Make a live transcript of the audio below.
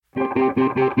In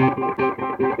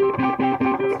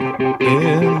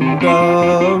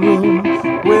the room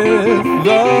with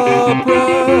the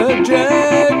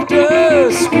projector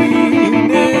screen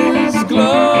is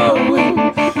glowing,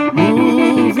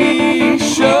 movie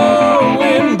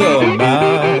showing, the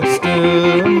mastermind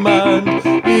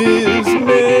is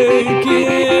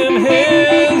making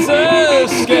his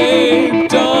escape.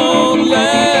 Don't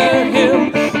let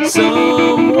him,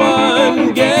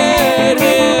 someone get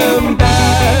him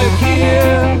back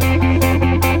here.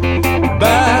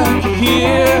 Back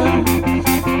here,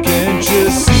 can't you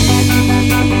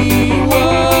see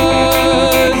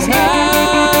what's happening?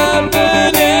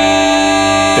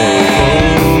 They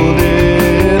pulled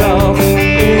it off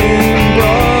in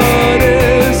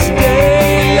broadest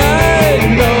daylight.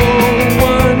 No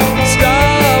one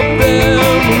stopped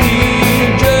them, we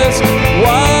just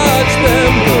watched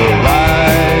them. The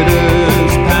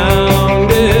riders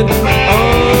pounded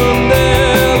on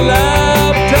their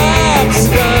laptops,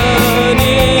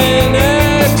 stunning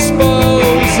expose.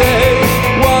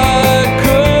 What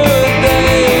could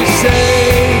they say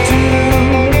to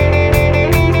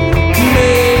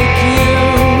make you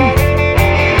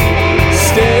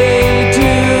stay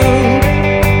tuned?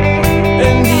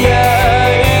 And yeah,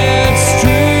 it's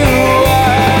true, I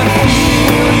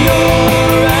feel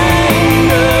your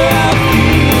anger, I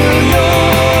feel your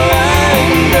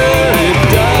anger. It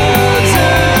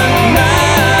doesn't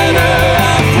matter,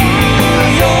 I feel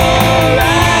your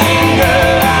anger,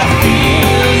 I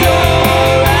feel your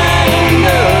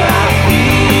anger, I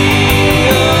feel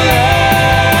it.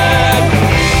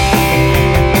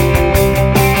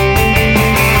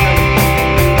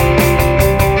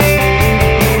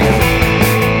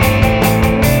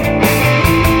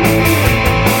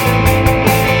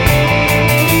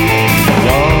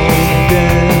 Long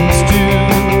dance to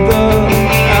the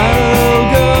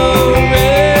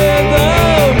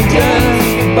algorithm,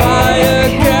 death by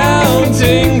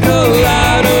accounting,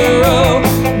 collateral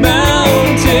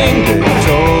mounting. They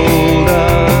told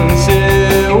us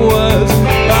it was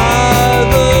by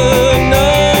the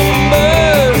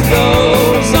numbers,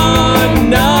 those aren't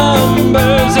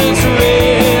numbers, it's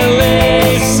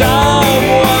really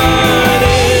someone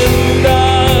in the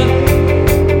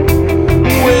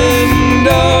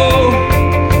window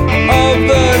of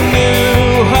the new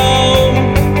home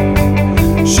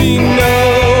she no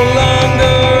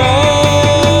longer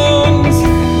owns.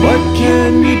 What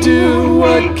can you do?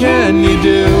 What can you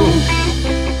do?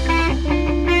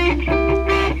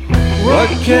 What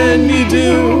can you do?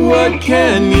 What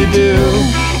can you do?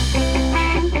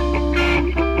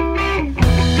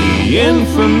 The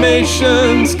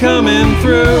information's coming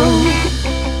through.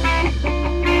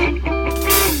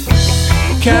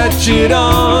 Catch it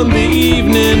on the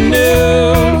evening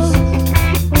news.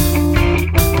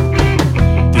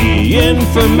 The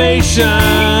information's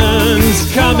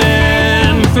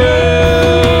coming through.